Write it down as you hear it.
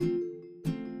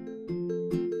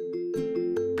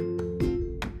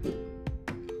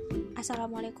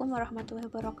Assalamualaikum warahmatullahi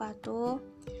wabarakatuh.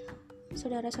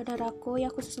 Saudara-saudaraku,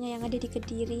 ya khususnya yang ada di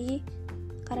Kediri,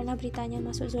 karena beritanya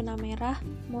masuk zona merah,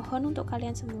 mohon untuk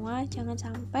kalian semua jangan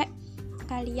sampai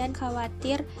kalian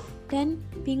khawatir dan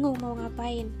bingung mau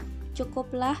ngapain.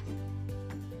 Cukuplah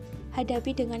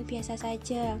hadapi dengan biasa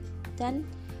saja dan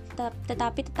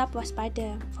tetapi tetap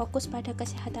waspada, fokus pada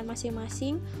kesehatan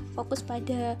masing-masing, fokus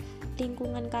pada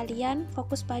lingkungan kalian,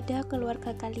 fokus pada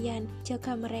keluarga kalian,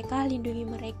 jaga mereka, lindungi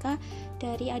mereka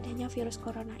dari adanya virus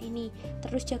corona ini.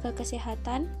 Terus jaga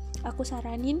kesehatan. Aku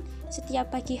saranin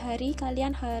setiap pagi hari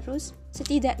kalian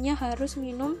setidaknya harus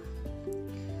minum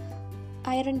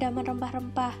air rendaman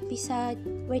rempah-rempah, bisa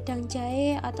wedang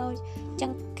jahe atau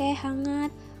cengkeh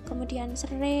hangat, kemudian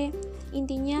serai.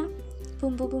 Intinya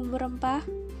bumbu-bumbu rempah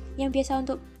yang biasa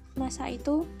untuk masak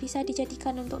itu bisa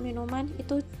dijadikan untuk minuman,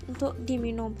 itu untuk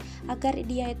diminum agar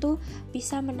dia itu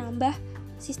bisa menambah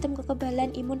sistem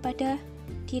kekebalan imun pada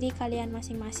diri kalian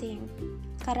masing-masing,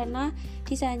 karena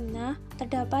di sana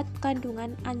terdapat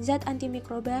kandungan zat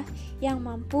antimikroba yang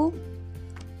mampu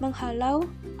menghalau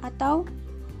atau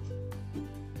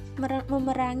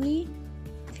memerangi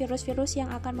virus-virus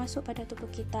yang akan masuk pada tubuh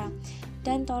kita.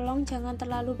 Dan tolong jangan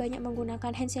terlalu banyak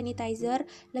menggunakan hand sanitizer,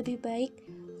 lebih baik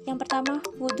yang pertama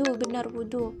benar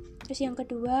wudhu. Terus yang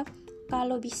kedua,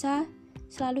 kalau bisa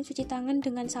selalu cuci tangan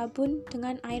dengan sabun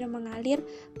dengan air mengalir.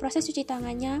 Proses cuci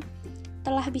tangannya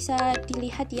telah bisa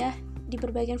dilihat ya di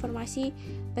berbagai informasi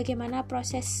bagaimana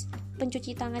proses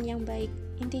pencuci tangan yang baik.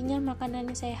 Intinya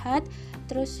makanan sehat,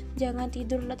 terus jangan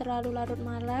tidur terlalu larut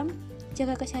malam,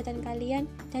 jaga kesehatan kalian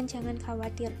dan jangan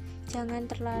khawatir, jangan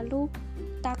terlalu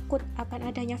takut akan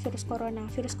adanya virus corona.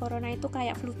 Virus corona itu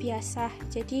kayak flu biasa,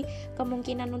 jadi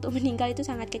kemungkinan untuk meninggal itu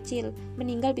sangat kecil.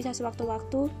 Meninggal bisa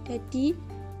sewaktu-waktu, jadi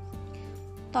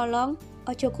tolong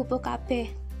ojo gupuh kabeh.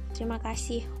 Terima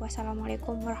kasih.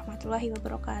 Wassalamualaikum warahmatullahi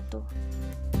wabarakatuh.